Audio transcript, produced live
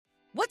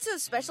What's so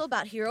special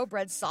about Hero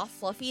Bread's soft,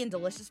 fluffy, and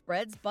delicious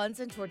breads, buns,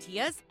 and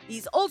tortillas?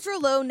 These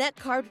ultra-low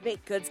net-carb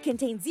baked goods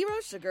contain zero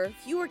sugar,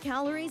 fewer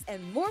calories,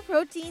 and more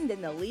protein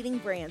than the leading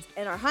brands,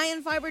 and are high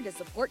in fiber to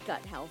support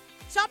gut health.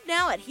 Shop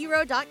now at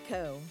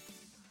Hero.co.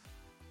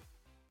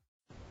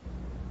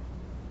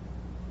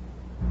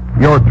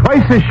 You're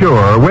twice as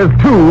sure with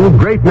two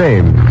great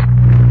names,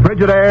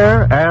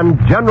 Frigidaire and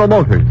General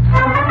Motors.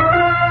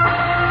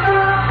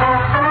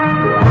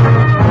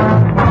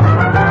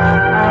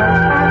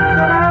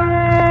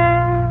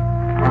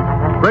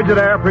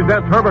 Frigidaire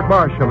presents Herbert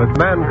Marshall as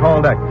Man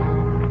Called X.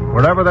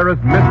 Wherever there is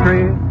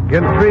mystery,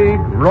 intrigue,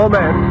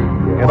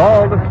 romance, in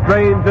all the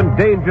strange and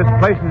dangerous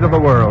places of the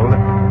world,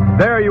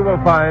 there you will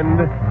find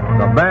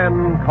the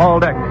Man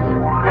Called X.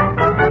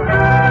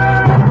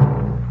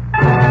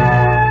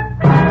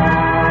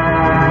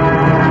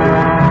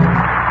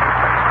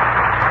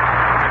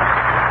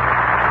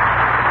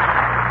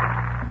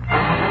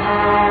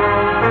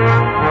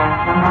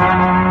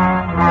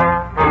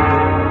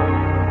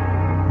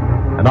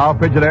 And now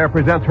Frigidaire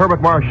presents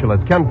Herbert Marshall as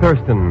Ken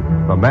Thurston,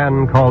 the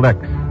Man Called X.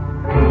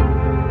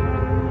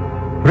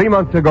 3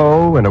 months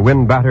ago, in a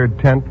wind-battered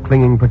tent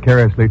clinging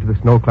precariously to the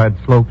snow-clad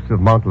slopes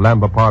of Mount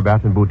Lamba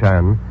Parbat in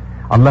Bhutan,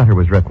 a letter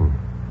was written.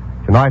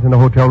 Tonight in the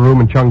hotel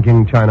room in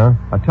Chongqing, China,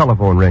 a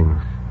telephone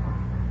rings.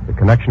 The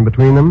connection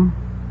between them?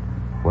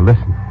 Well,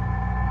 listen.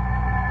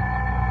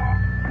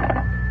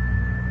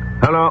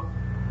 Hello.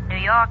 New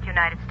York,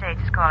 United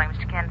States is calling.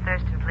 Mr. Ken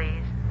Thurston,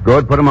 please.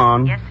 Good, put him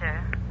on. Yes, sir.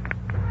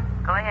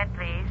 Go ahead,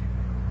 please.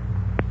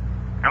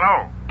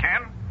 Hello,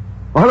 Ken?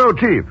 Oh, hello,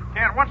 Chief.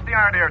 Ken, what's the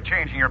idea of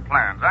changing your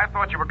plans? I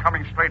thought you were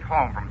coming straight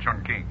home from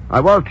Chongqing. I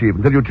was, Chief,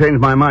 until you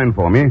changed my mind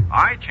for me.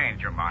 I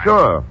changed your mind?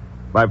 Sure.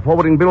 By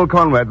forwarding Bill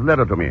Conrad's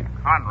letter to me.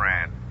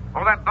 Conrad?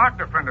 Oh, that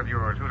doctor friend of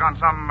yours who's on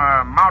some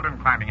mountain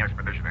climbing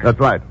expedition. That's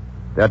right.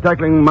 They're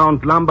tackling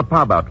Mount Lamba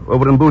Parbat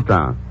over in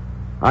Bhutan.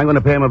 I'm going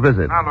to pay him a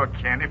visit. Now, look,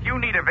 Ken, if you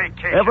need a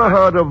vacation... Ever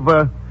heard of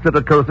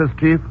psittacosis,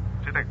 Chief?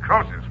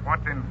 Psittacosis? What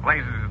in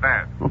blazes is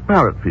that? Well,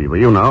 parrot fever,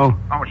 you know.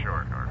 Oh,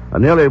 sure. A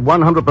nearly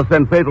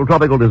 100% fatal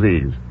tropical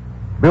disease.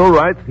 Bill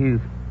writes he's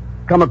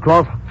come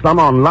across some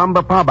on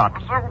Lamba Parbat.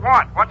 So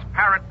what? What's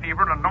parrot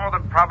fever in the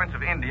northern province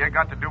of India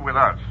got to do with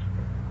us?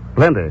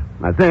 Plenty,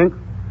 I think.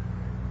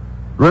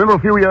 Remember a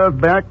few years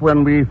back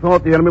when we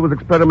thought the enemy was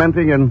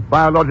experimenting in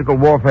biological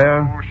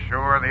warfare? Oh,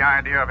 sure. The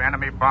idea of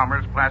enemy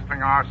bombers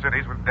plastering our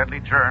cities with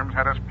deadly germs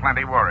had us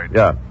plenty worried.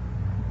 Yeah.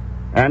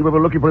 And we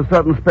were looking for a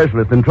certain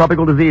specialist in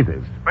tropical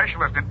diseases.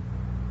 Specialist in...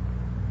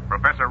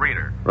 Professor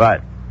Reeder.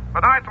 Right.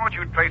 But I thought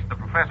you'd traced the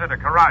professor to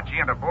Karachi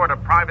and aboard a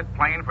private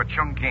plane for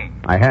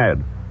Chongqing. I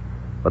had.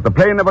 But the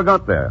plane never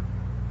got there.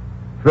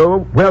 So,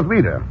 where's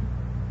Reeder?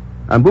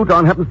 And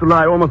Bhutan happens to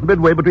lie almost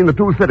midway between the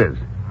two cities.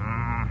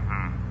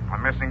 Mm-hmm. A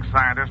missing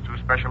scientist who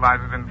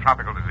specializes in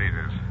tropical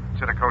diseases.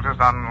 Psittacosis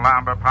on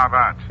Lamba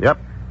Parbat. Yep.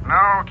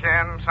 No,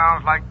 Ken.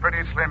 Sounds like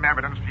pretty slim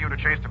evidence for you to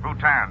chase to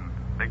Bhutan.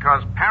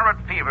 Because parrot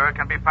fever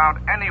can be found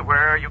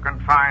anywhere you can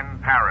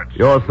find parrots.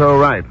 You're so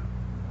right.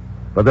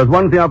 But there's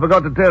one thing I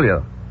forgot to tell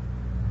you.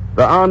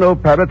 There are no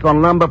parrots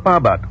on Lamba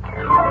Parbat.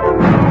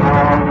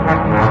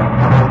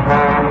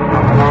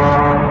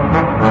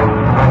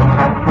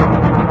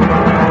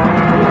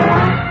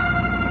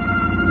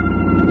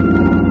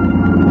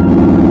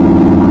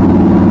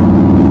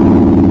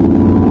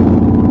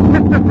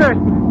 Mr.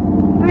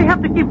 Thurston, do we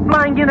have to keep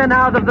flying in and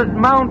out of those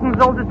mountains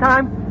all the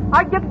time?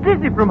 I get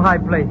dizzy from high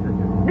places.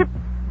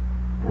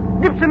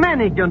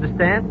 Dipsomaniac, you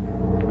understand?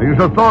 You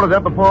should have thought of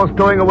that before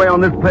stowing away on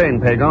this plane,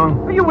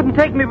 Pagon. You wouldn't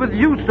take me with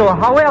you, so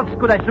how else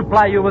could I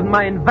supply you with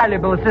my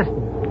invaluable assistance?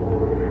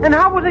 And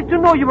how was I to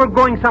know you were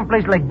going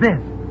someplace like this?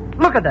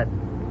 Look at that.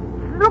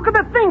 Look at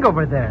that thing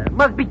over there. It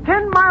must be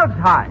 10 miles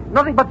high.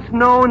 Nothing but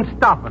snow and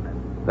stuff on it.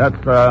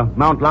 That's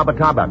Mount Lamba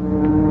Parbat.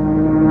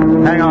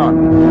 Hang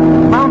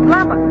on. Mount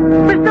Lamba.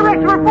 Mr.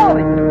 X, we're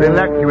falling.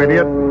 Relax, you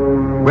idiot.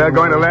 We're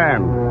going to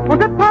land. On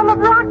that pile of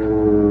rocks?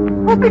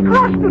 We'll be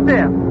crushed to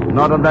death.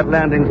 Not on that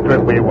landing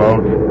strip, we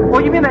won't. Oh,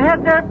 you mean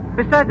ahead there?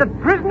 Beside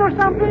that prison or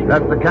something?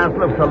 That's the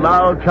castle of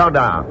Salal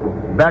Chowdar,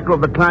 backer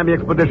of the climbing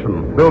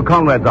expedition Bill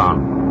Conrad's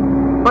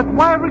on. But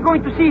why are we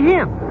going to see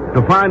him?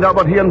 To find out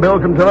what he and Bill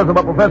can tell us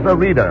about Professor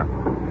Reeder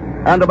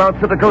and about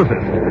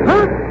psittacosis.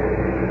 Huh?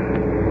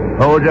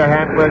 Hold your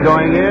hat, we're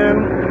going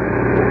in.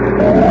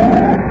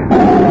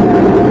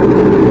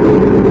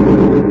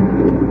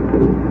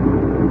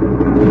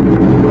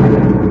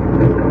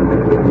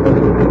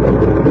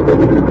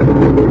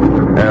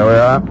 There we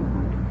are.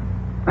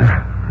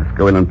 Let's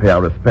go in and pay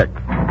our respects.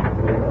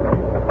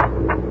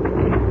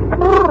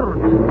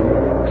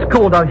 It's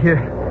cold out here.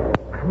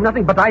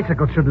 Nothing but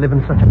icicles should live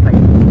in such a place.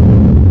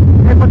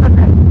 Hey, what's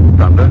that?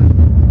 Thunder.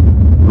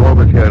 You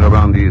always hear it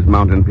around these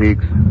mountain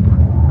peaks.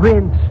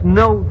 Wind,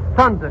 snow,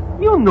 thunder.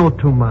 You know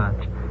too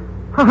much.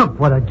 Oh,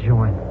 what a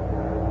joint.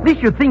 At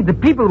least you'd think the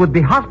people would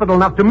be hospitable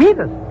enough to meet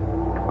us.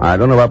 I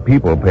don't know about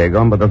people,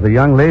 Pagon, but there's a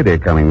young lady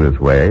coming this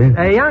way.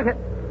 A young...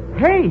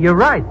 Hey, you're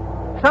right.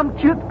 Some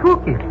cute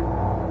cookie.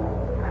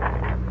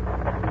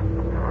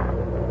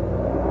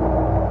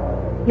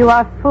 You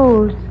are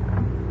fools.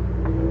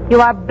 You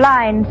are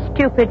blind,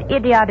 stupid,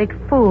 idiotic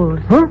fools.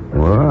 Huh?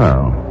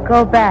 Wow.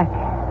 Go back.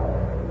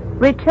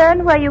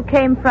 Return where you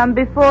came from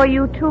before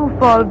you too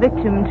fall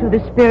victim to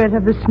the spirit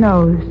of the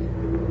snows.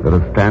 Is that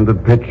a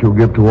standard pitch you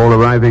give to all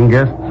arriving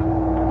guests?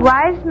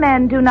 Wise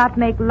men do not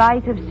make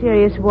light of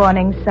serious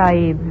warnings,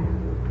 Sahib.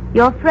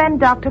 Your friend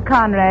Dr.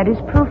 Conrad is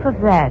proof of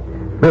that.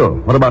 Bill,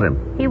 what about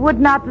him? He would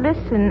not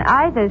listen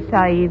either,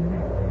 Sahib.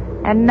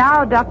 And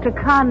now Dr.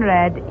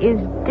 Conrad is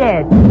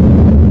dead.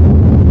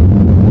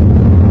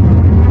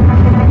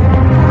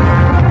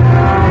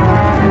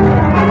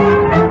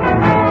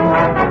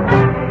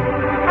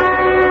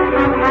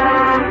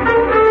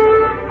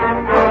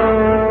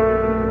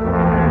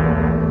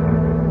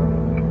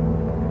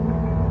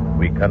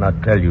 We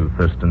cannot tell you,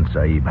 Thurston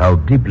Sahib, how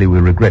deeply we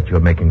regret your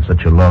making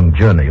such a long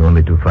journey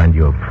only to find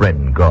your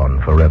friend gone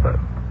forever.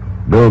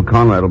 Bill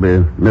Conrad will be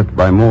missed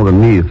by more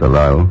than me, Sir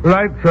Lyle.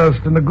 Right,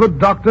 Thurston. A good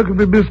doctor can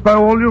be missed by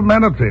all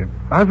humanity.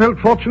 I felt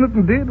fortunate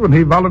indeed when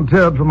he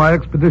volunteered for my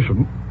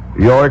expedition.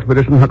 Your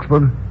expedition,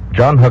 Huxford?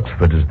 John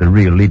Huxford is the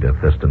real leader,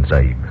 Thurston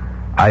Sahib.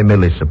 I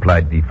merely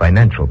supplied the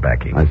financial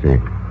backing. I see.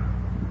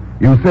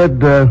 You said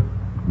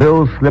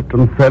Bill slipped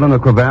and fell in a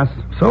crevasse?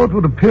 So it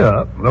would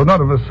appear. Though none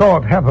of us saw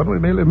it happen, we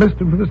merely missed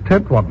him from his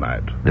tent one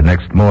night. The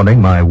next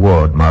morning, my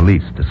ward,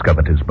 Marlies,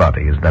 discovered his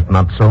body. Is that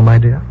not so, my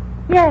dear?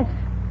 Yes.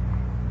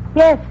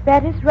 Yes,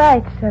 that is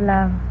right, Sir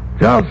Lal.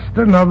 Just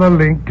another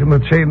link in the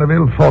chain of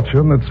ill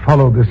fortune that's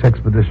followed this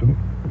expedition.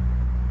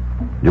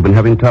 You've been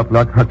having tough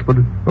luck,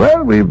 Huxford?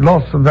 Well, we've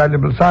lost some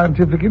valuable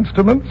scientific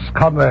instruments.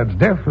 Conrad's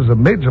death was a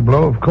major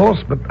blow, of course,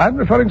 but I'm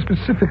referring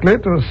specifically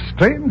to a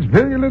strange,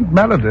 virulent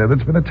malady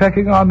that's been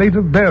attacking our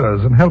native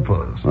bearers and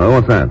helpers. Oh,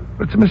 what's that?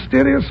 It's a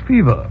mysterious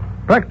fever,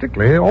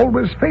 practically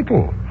always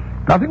fatal.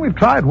 Nothing we've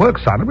tried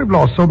works on it. We've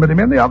lost so many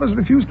men, the others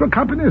refuse to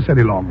accompany us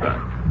any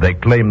longer. They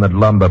claim that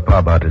Lamba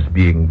Parbat is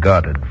being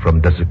guarded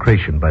from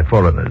desecration by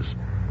foreigners,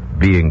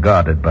 being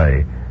guarded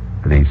by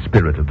the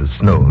spirit of the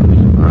snows.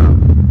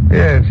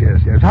 Yes.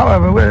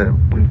 However,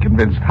 we've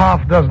convinced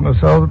half a dozen or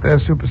so that their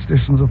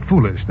superstitions are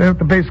foolish. They're at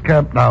the base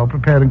camp now,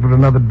 preparing for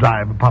another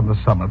dive upon the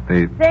summit.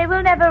 They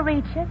will never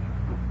reach it.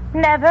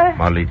 Never.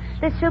 Marlies.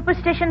 The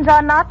superstitions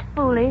are not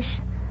foolish.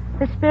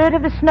 The spirit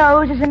of the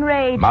snows is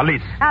enraged.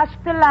 Marlies. Ask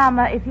the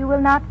Lama. If you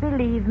will not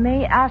believe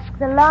me, ask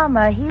the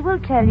Lama. He will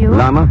tell you.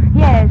 Lama?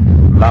 Yes.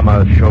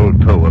 Lama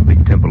Sholto of the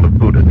Temple of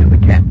Buddha near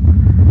the camp.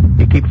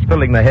 He keeps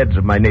filling the heads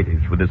of my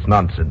natives with this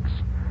nonsense,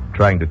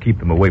 trying to keep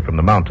them away from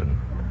the mountain.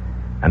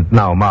 And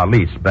now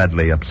Marlies,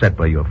 badly upset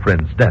by your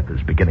friend's death,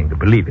 is beginning to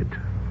believe it.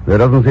 There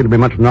doesn't seem to be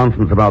much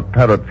nonsense about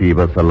parrot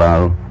fever, Sir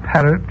Lyle.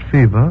 Parrot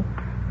fever?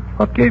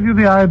 What gave you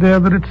the idea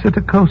that it's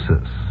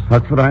psittacosis?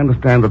 Huxford, I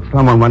understand that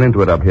someone went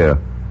into it up here.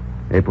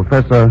 A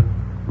Professor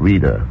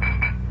Reader.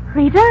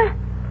 Reader?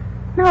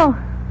 No.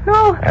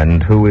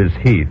 And who is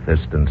he,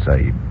 Thurston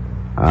Sahib?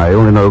 I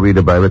only know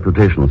Reader by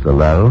reputation, Sir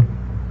Lyle.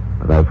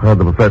 But I've heard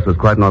the professor's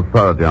quite an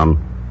authority on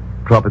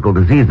tropical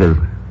diseases.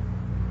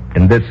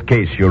 In this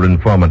case, your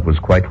informant was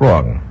quite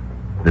wrong.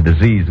 The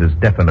disease is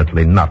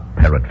definitely not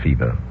parrot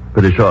fever.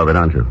 Pretty sure of it,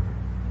 aren't you?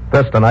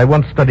 Thurston, I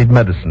once studied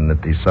medicine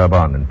at the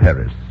Sorbonne in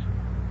Paris.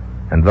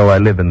 And though I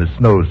live in the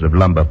snows of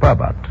Lamba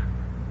Parbat,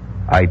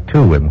 I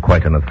too am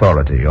quite an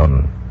authority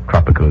on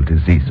tropical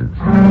diseases.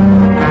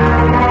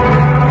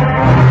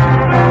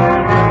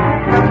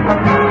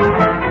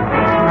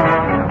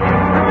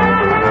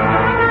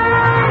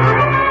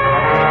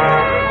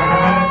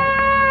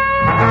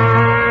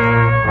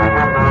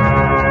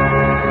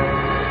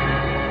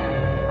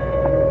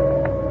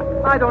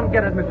 I don't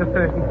get it, Mr.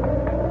 Thurston.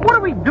 What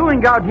are we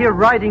doing out here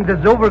riding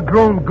these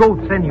overgrown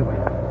goats anyway?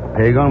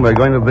 Hagon, we're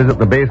going to visit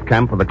the base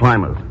camp for the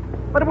climbers.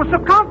 But it was so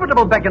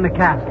comfortable back in the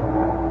castle.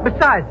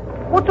 Besides,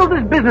 what's all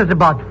this business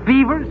about?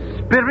 Fevers,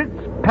 spirits,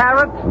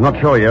 parrots? I'm not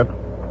sure yet.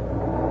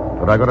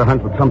 But I got a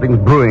hunch that something's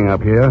brewing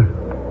up here.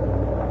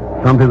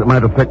 Something that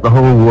might affect the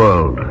whole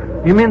world.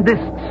 You mean this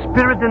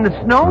spirit in the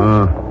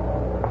snow?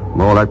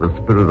 More like the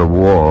spirit of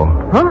war.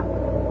 Huh?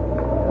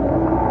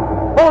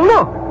 Oh,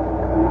 look!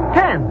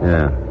 10.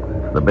 Yeah,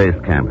 it's the base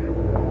camp.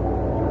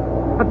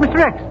 But, Mr.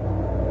 X,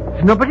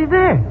 there's nobody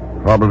there.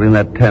 Probably in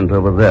that tent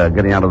over there,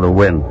 getting out of the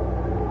wind.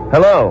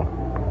 Hello?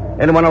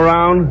 Anyone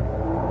around?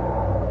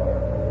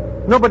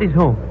 Nobody's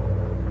home.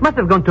 Must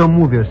have gone to a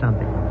movie or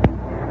something.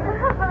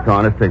 Come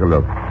on, let's take a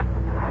look.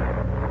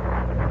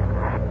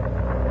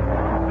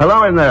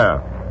 Hello in there.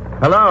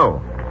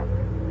 Hello.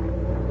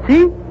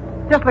 See?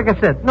 Just like I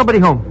said, nobody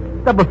home.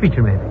 Double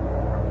feature, maybe.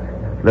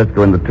 Let's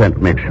go in the tent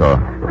and make sure.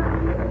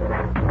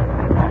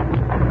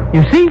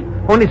 You see?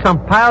 Only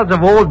some piles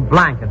of old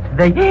blankets.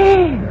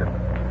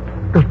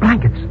 Those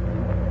blankets,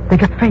 they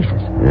got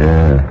faces.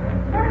 Yeah.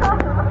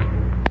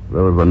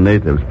 Those were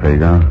natives,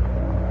 Pagan.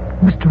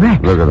 Mr.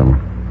 X. Look at them.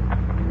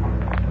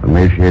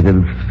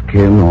 Emaciated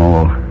skin,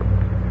 all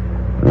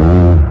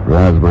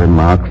raspberry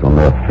marks on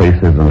their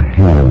faces and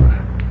hands.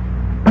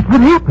 But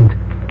what happened?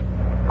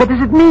 What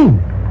does it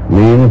mean?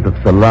 Means that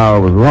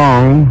Salau was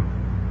wrong.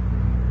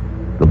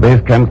 The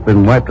base camp's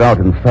been wiped out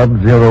in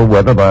sub-zero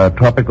weather by a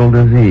tropical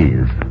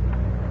disease.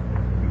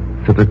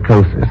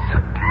 Psittacosis.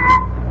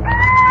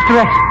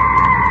 Mr. X,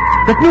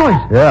 that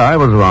noise. Yeah, I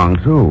was wrong,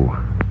 too.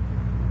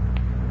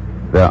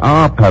 There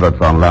are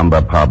parrots on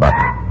Lamba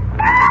Parbat.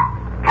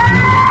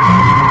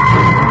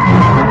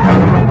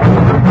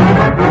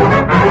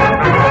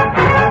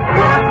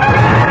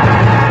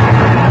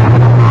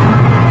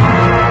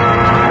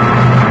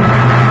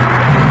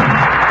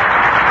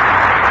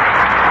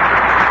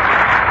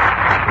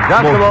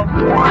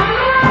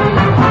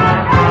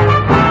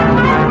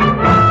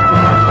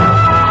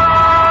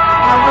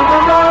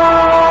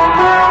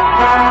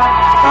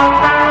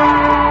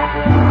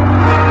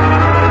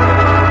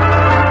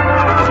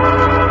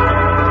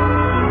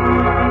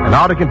 And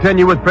now to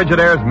continue with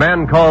Frigidaire's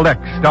Man Called X,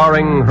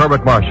 starring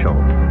Herbert Marshall.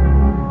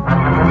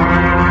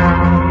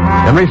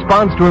 In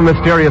response to a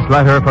mysterious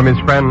letter from his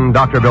friend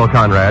Dr. Bill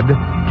Conrad,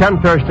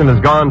 Ken Thurston has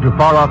gone to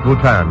far-off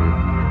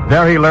Bhutan.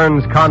 There he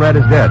learns Conrad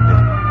is dead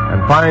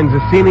and finds a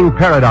seeming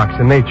paradox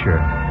in nature.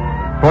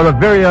 For the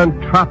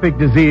virulent tropic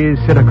disease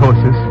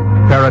psittacosis,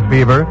 parrot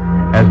fever,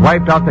 has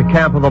wiped out the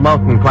camp of a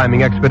mountain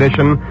climbing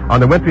expedition on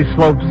the wintry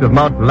slopes of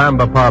Mount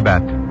Lamba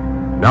Parbat.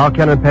 Now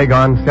Ken and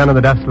Pagon stand in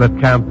the desolate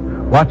camp,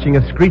 watching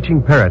a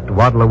screeching parrot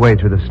waddle away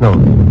through the snow.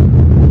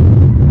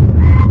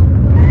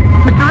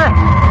 Mr.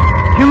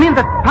 X, you mean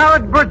that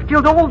parrot bird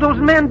killed all those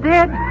men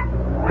dead?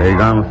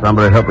 Pagon,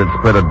 somebody helped it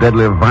spread a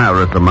deadly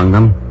virus among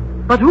them.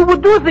 But who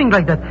would do a thing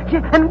like that?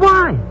 Yeah, and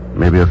why?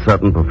 Maybe a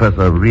certain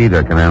Professor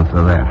Reeder can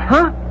answer that.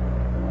 Huh?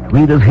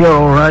 Reeder's here,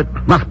 all right.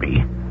 Must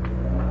be.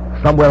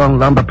 Somewhere on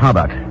Lamba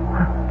Parbat.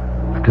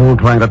 Still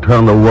trying to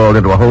turn the world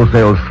into a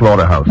wholesale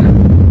slaughterhouse.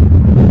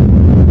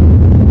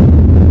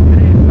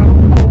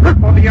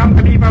 For the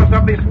unbelievers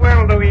of this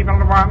world, O evil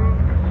one.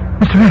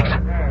 Mr.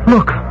 X,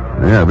 look.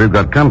 Yeah, we've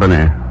got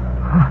company.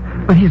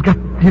 But he's got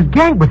his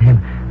gang with him.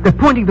 They're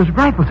pointing those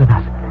rifles at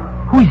us.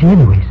 Who is he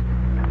anyways?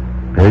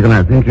 Pagan,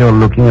 I think you're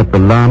looking at the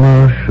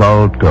Lama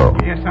Sholto.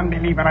 Yes,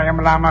 unbeliever, I am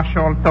Lama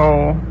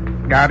Sholto,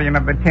 guardian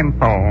of the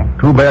temple.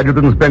 Too bad you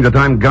didn't spend your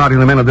time guarding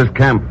the men of this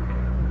camp.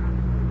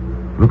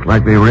 Looks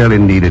like they really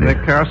needed The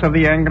it. curse of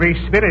the angry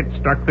spirit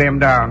struck them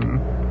down,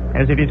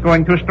 as it is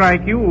going to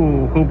strike you,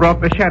 who brought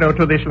the shadow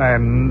to this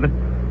land.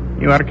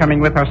 You are coming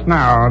with us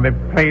now, the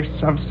place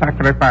of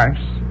sacrifice,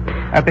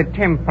 at the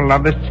temple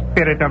of the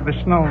spirit of the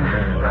snow.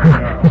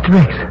 Mr.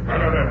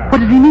 X, what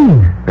does he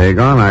mean?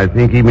 Pagan, I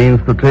think he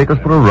means to take us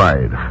for a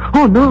ride.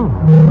 Oh, no.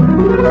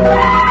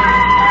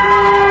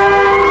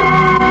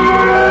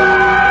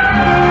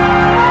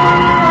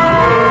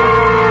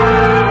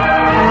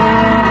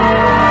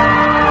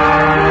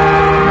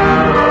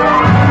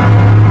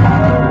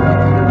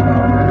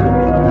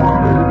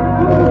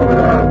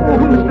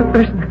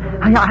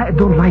 I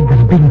don't like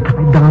this being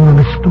tied down on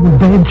a stone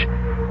bench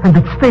and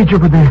that stage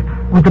over there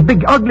with the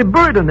big ugly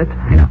bird on it.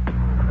 Yeah.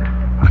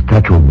 A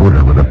statue of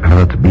Buddha with a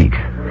parrot's beak.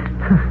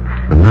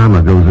 The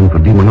Lama goes in for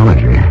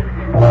demonology.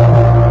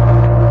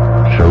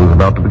 Show's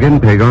about to begin,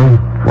 Pagan.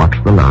 Watch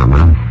the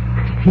Lama.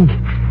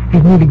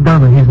 He's kneeling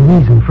down on his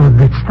knees in front of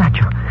that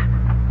statue.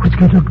 What's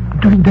he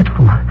doing that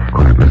for?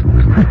 Quiet,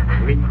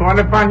 listen. We call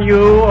upon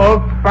you, O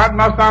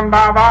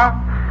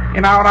Padmasambhava,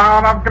 in our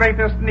hour of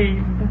greatest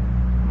need.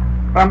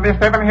 From the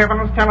seven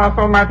heavens tell us,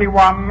 Almighty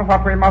One,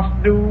 what we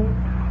must do,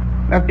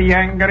 that the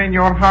anger in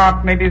your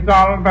heart may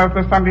dissolve as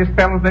the sun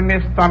dispels the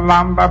mist on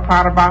Lamba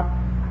Parbat.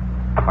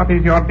 What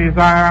is your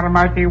desire,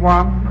 Mighty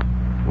One?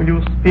 Will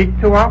you speak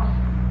to us?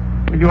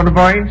 Will your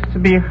voice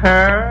be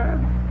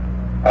heard?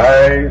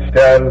 I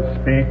shall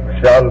speak,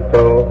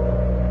 Sholto.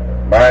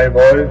 My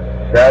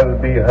voice shall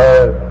be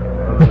heard.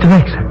 Mr.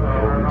 X,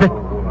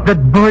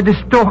 that bird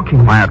is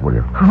talking. Quiet, will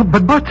you? Oh,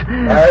 but...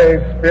 My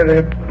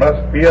spirit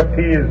must be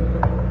appeased.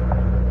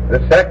 The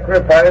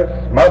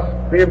sacrifice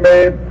must be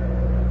made.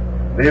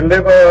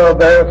 Deliver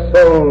their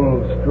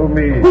souls to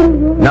me.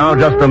 Now,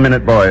 just a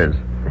minute, boys.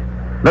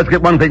 Let's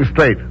get one thing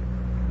straight.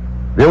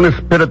 The only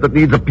spirit that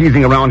needs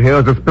appeasing around here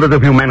is the spirit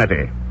of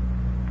humanity.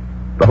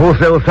 The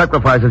wholesale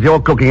sacrifices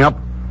you're cooking up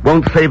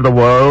won't save the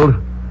world.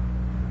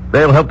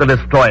 They'll help to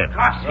destroy it.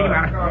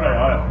 Blasphemer!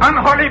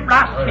 Unholy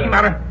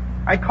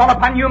blasphemer! I call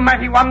upon you,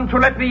 Mighty One, to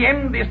let me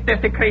end this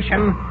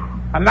desecration.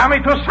 Allow me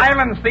to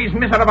silence these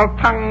miserable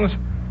tongues.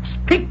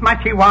 Speak,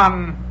 Mighty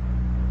One.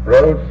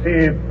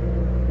 Proceed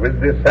with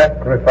the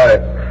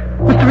sacrifice.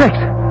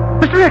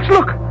 Mr. X,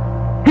 look.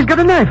 He's got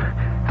a knife.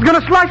 He's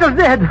going to slice us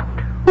dead.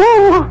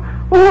 Oh,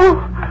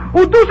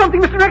 do something,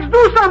 Mr. X,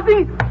 do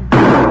something.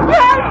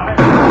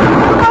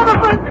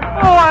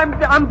 Oh,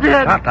 I'm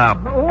dead. Shut up.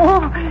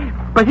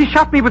 Oh, but he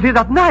shot me with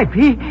that knife.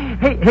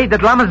 Hey,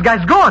 that Lama's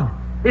guy's gone.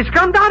 He's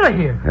come out of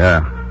here.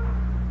 Yeah.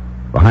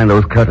 Behind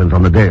those curtains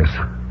on the dais.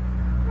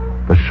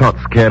 The shot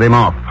scared him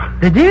off.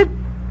 They did?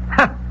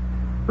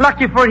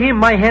 Lucky for him,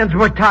 my hands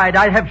were tied.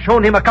 I'd have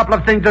shown him a couple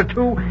of things or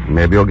two.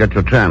 Maybe you'll get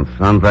your chance.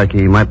 Sounds like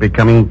he might be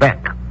coming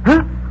back.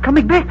 Huh?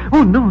 Coming back?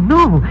 Oh,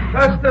 no.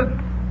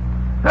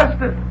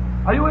 Thurston,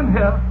 are you in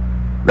here?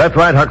 That's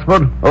right,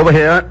 Huxford. Over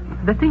here.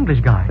 That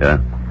English guy. Yeah.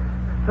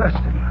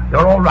 Thurston,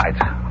 you're all right.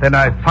 Then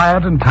I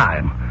fired in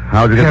time.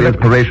 How'd you get the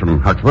inspiration,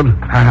 Huxford?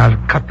 I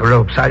cut the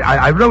ropes.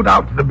 I rode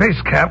out to the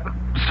base camp,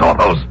 saw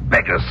those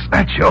beggars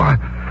snatch you. I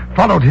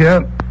followed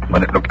here,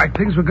 When it looked like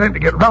things were going to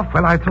get rough,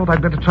 well, I thought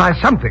I'd better try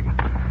something.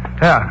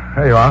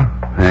 There you are.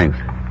 Thanks.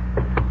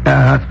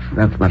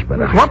 That's much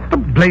better. What the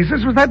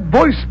blazes was that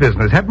voice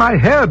business? Had my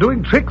hair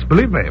doing tricks,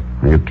 believe me.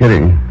 Are you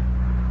kidding?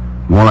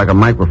 More like a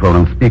microphone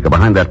and speaker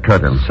behind that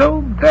curtain.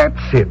 So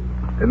that's it.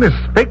 And this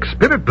fake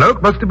spirit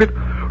bloke must have been...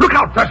 Look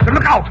out, Thurston,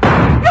 look out!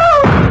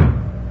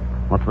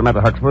 What's the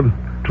matter, Huxford?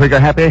 Trigger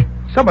happy?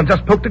 Someone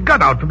just poked a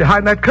gun out from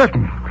behind that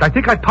curtain. I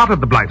think I potted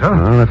the blighter.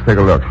 Well, let's take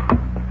a look.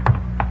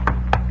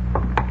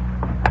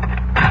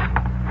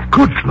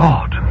 Good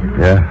Lord.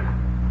 Yeah.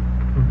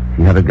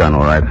 He had a gun,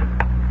 all right.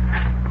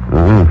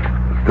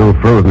 Still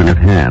frozen in his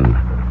hand.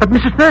 But,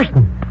 Mr.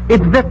 Thurston,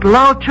 it's that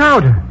Lau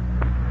Chowder.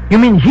 You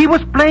mean he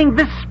was playing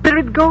this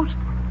spirit ghost?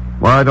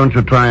 Why don't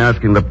you try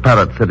asking the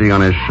parrot sitting on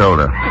his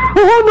shoulder?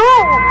 Oh,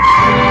 no!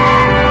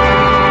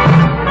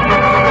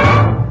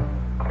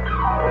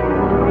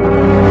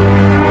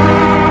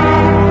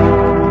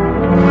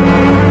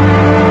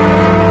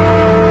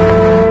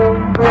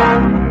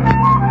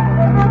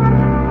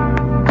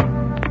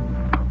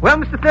 Well,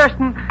 Mr.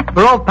 Thurston,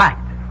 we're all packed.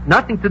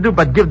 Nothing to do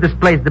but give this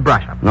place the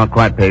brush up. Not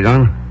quite,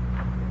 Pagan.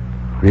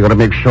 We got to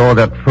make sure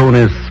that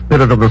phony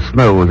spirit of the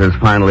snows is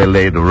finally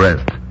laid to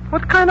rest.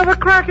 What kind of a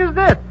crack is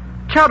that?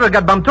 Chowder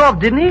got bumped off,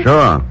 didn't he?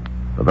 Sure.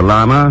 But the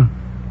Lama,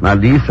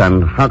 Malise,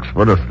 and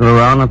Huxford are still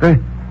around, aren't they?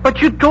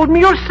 But you told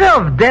me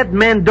yourself dead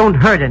men don't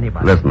hurt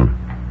anybody. Listen.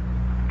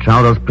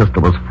 Chowder's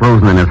pistol was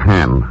frozen in his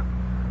hand.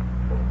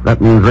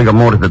 That means rigor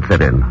mortis had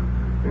set in.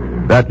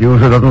 That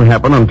usually doesn't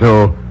happen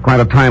until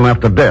quite a time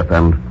after death,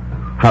 and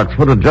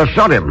Huxford had just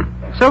shot him.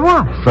 So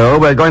what? So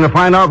we're going to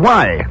find out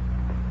why.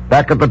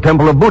 Back at the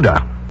Temple of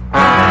Buddha.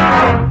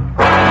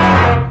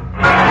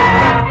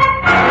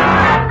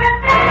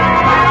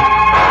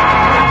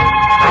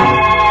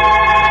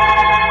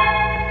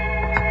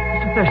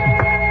 Mr.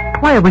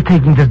 Thurston, why are we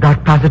taking this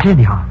dark passage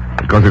anyhow?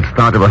 Because it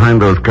started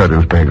behind those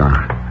curtains, Pagan.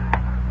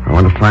 I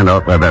want to find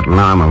out where that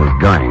llama was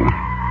going.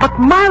 But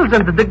miles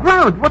under the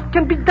ground, what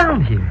can be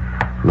down here?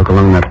 Look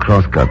along that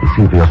crosscut and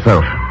see for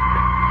yourself.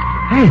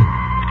 Hey,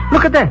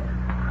 look at that.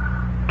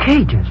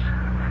 Cages.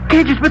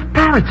 Cages with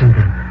parrots in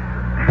them.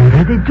 What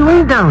are they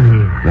doing down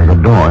here? There's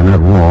a door in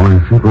that wall. I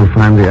think we'll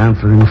find the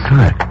answer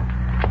inside.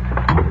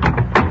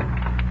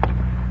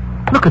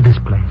 Look at this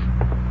place.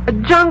 A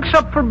junk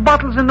shop for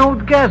bottles and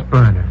old gas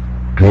burners.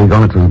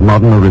 Pagan, it's as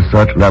modern a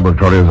research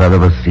laboratory as I've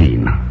ever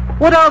seen.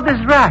 What are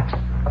these racks?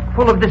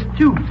 Full of these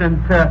tubes and,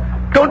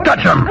 Don't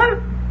touch them!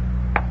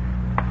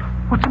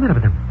 What's the matter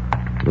with them?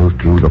 Those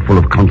tubes are full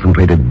of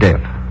concentrated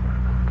death.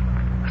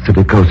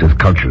 Silicosis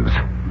cultures.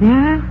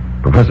 Yeah?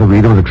 Professor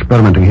Reeder was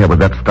experimenting here with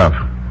that stuff.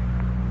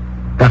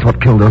 That's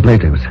what killed those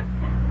natives.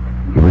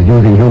 He was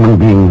using human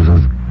beings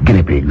as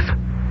guinea pigs,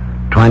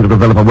 trying to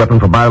develop a weapon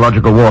for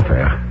biological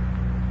warfare.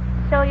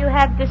 So you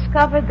have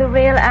discovered the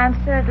real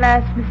answer at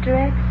last, Mr.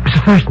 X?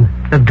 Mr. Thurston,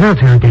 that girl's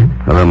here again.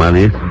 Hello,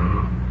 Malise.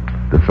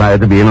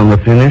 Decided to be in on the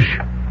finish?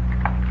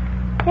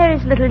 There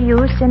is little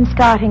use in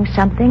starting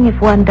something if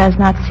one does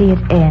not see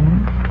it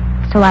end.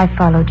 So I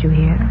followed you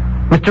here.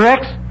 Mr.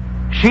 X,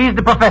 she's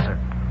the professor.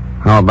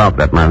 How about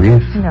that,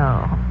 Malise?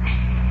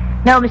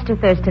 No, Mr.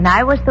 Thurston,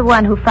 I was the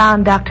one who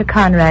found Dr.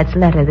 Conrad's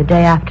letter the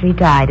day after he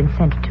died and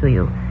sent it to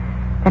you.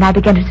 Then I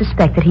began to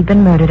suspect that he'd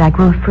been murdered. I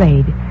grew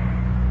afraid.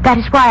 That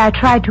is why I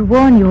tried to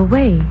warn you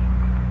away.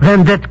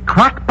 Then that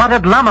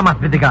crack-potted llama must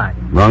be the guy.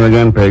 Wrong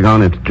again,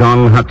 Pagan. It's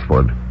John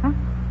Huxford. Huh?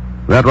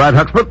 That right,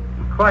 Huxford?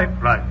 Quite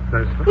right,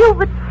 Thurston.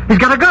 But... He's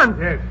got a gun.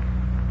 Yes.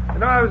 You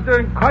know, I was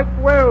doing quite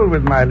well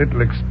with my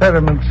little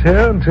experiments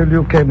here until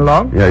you came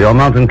along. Yeah, your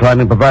mountain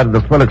climbing provided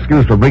a swell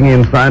excuse for bringing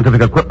in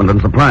scientific equipment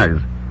and supplies.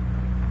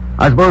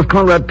 I suppose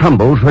Conrad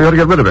tumbled, so you ought to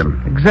get rid of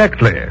him.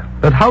 Exactly.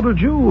 But how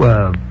did you,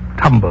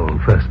 tumble,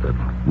 Thurston?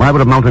 Why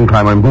would a mountain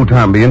climber in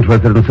Bhutan be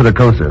interested in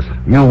silicosis?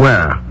 You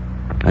were.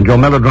 And your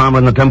melodrama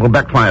in the temple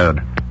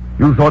backfired.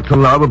 You thought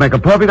Salah would make a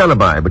perfect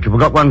alibi, but you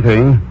forgot one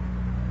thing.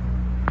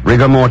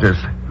 Rigor mortis.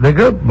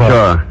 Rigor mortis?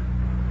 Sure.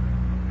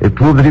 It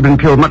proved that he'd been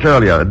killed much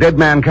earlier. A dead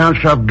man can't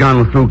shove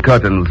guns through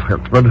curtains,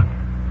 Huxford.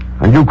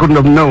 And you couldn't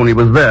have known he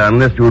was there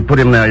unless you had put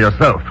him there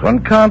yourself. One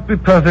can't be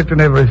perfect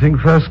in everything,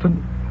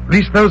 Thurston. At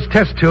least those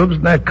test tubes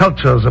and their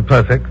cultures are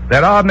perfect.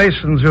 There are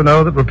nations, you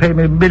know, that will pay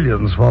me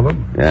millions for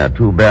them. Yeah,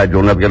 too bad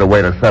you'll never get a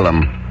way to sell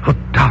them. Put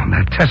down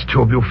that test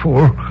tube, you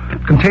fool.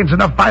 It contains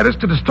enough virus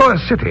to destroy a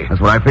city.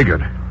 That's what I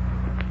figured.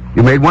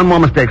 You made one more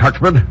mistake,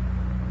 Huxford.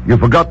 You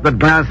forgot that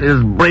glass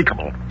is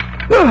breakable.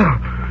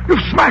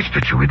 You've smashed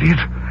it, you idiot.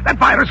 That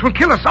virus will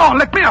kill us all.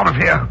 Let me out of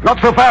here. Not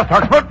so fast,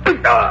 Huxford.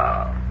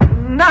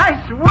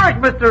 Nice work,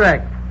 Mr.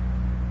 X.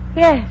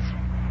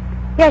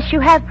 Yes, you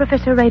have,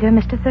 Professor Rader,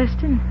 Mr.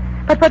 Thurston.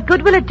 But what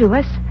good will it do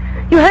us?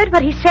 You heard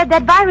what he said.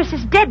 That virus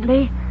is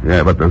deadly.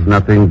 Yeah, but there's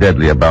nothing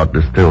deadly about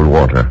distilled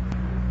water.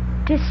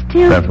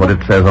 Distilled? That's what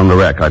it says on the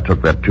rack I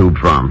took that tube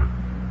from.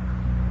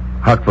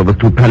 Huxford was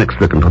too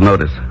panic-stricken to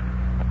notice.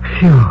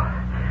 Phew.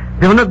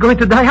 They were not going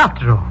to die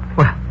after all.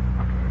 Well,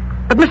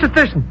 but Mr.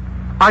 Thurston,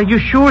 are you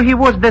sure he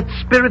was that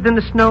spirit in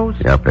the snows?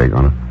 Yeah,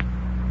 Pagan.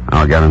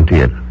 I'll guarantee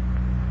it.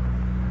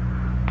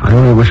 I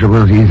only wish it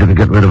was easy to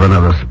get rid of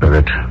another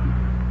spirit.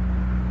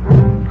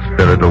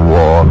 spirit of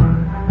war.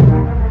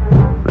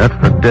 That's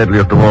the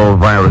deadliest of all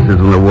viruses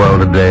in the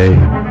world today.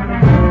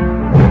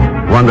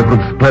 One that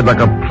could spread like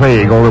a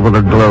plague all over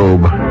the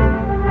globe.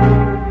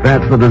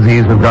 That's the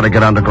disease we've got to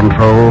get under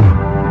control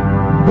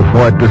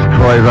before it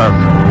destroys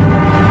us.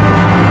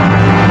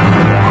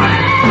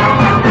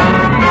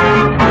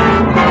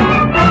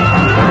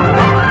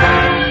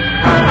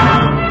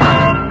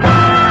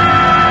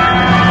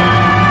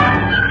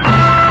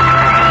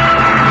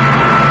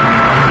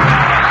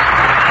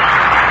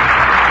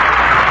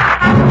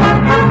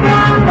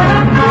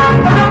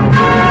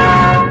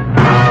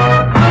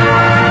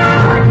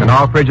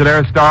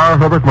 Frigidaire star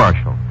Herbert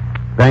Marshall.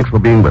 Thanks for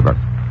being with us.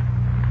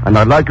 And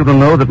I'd like you to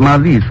know that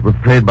Marlise was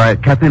played by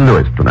Kathy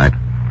Lewis tonight.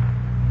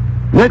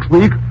 Next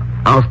week,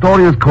 our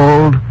story is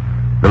called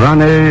The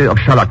Rane of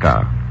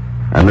Shalaka.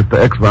 And Mr.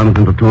 X runs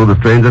into two of the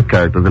strangest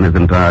characters in his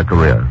entire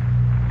career.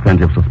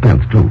 Plenty of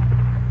suspense, too.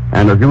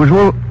 And as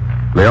usual,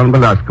 Leon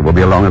Belasco will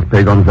be along as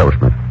Pagon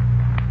Zellschmidt.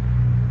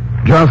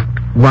 Just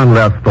one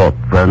last thought,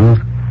 friends.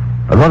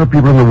 A lot of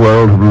people in the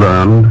world have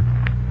learned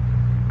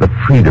that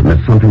freedom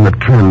is something that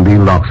can be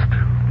lost.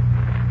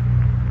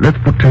 Let's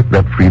protect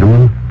that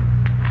freedom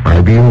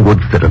by being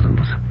good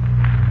citizens,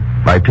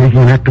 by taking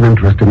an active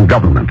interest in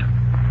government.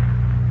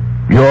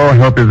 Your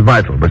help is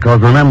vital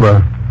because,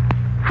 remember,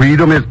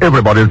 freedom is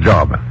everybody's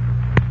job.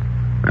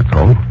 That's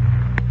all.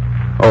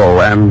 Oh,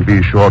 and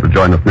be sure to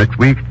join us next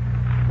week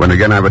when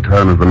again I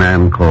return as the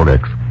Man Called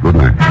X. Good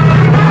night.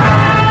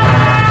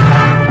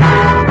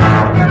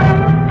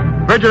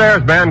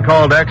 Frigidaire's Man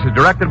Called X is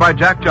directed by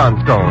Jack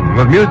Johnstone,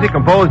 with music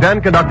composed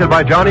and conducted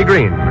by Johnny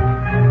Green.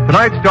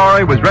 Tonight's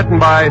story was written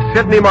by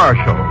Sidney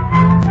Marshall.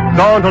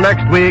 So until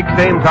next week,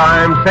 same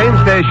time, same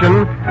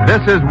station,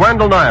 this is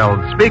Wendell Niles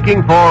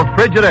speaking for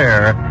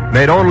Frigidaire,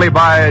 made only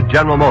by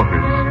General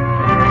Motors.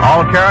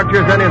 All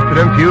characters and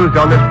incidents used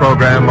on this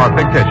program are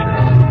fictitious.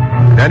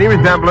 Any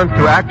resemblance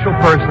to actual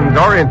persons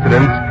or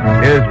incidents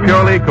is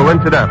purely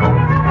coincidental.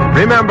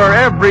 Remember,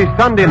 every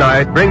Sunday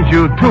night brings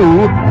you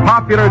two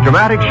popular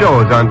dramatic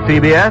shows on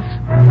CBS,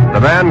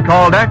 The Man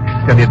Called X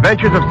and The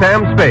Adventures of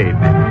Sam Spade.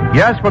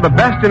 Yes, for the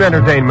best in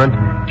entertainment,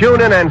 tune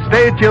in and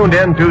stay tuned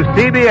in to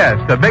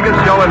CBS, the biggest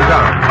show in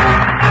town.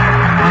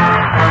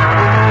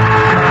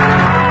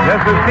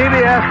 This is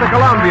CBS, the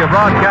Columbia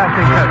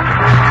Broadcasting System.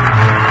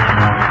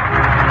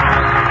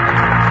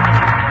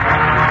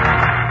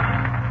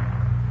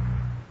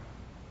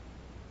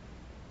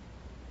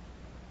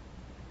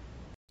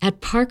 At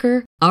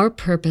Parker, our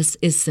purpose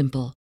is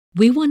simple.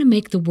 We want to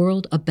make the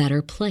world a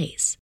better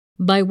place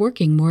by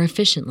working more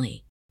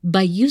efficiently,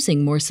 by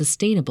using more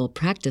sustainable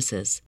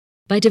practices,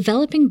 by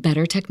developing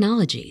better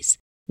technologies.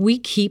 We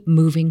keep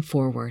moving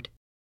forward.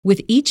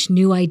 With each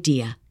new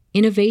idea,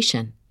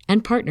 innovation,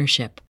 and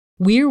partnership,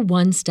 we're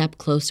one step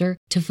closer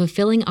to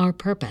fulfilling our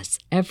purpose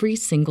every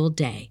single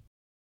day.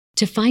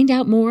 To find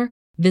out more,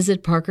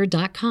 visit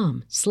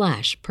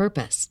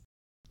parker.com/purpose.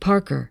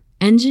 Parker,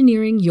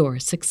 engineering your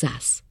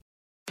success.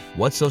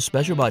 What's so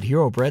special about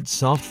Hero Bread's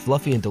soft,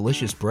 fluffy, and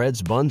delicious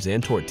breads, buns,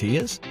 and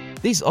tortillas?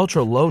 These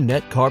ultra-low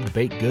net-carb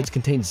baked goods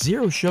contain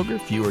zero sugar,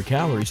 fewer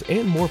calories,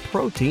 and more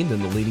protein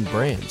than the leading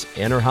brands,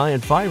 and are high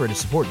in fiber to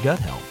support gut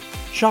health.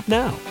 Shop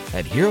now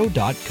at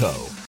Hero.co.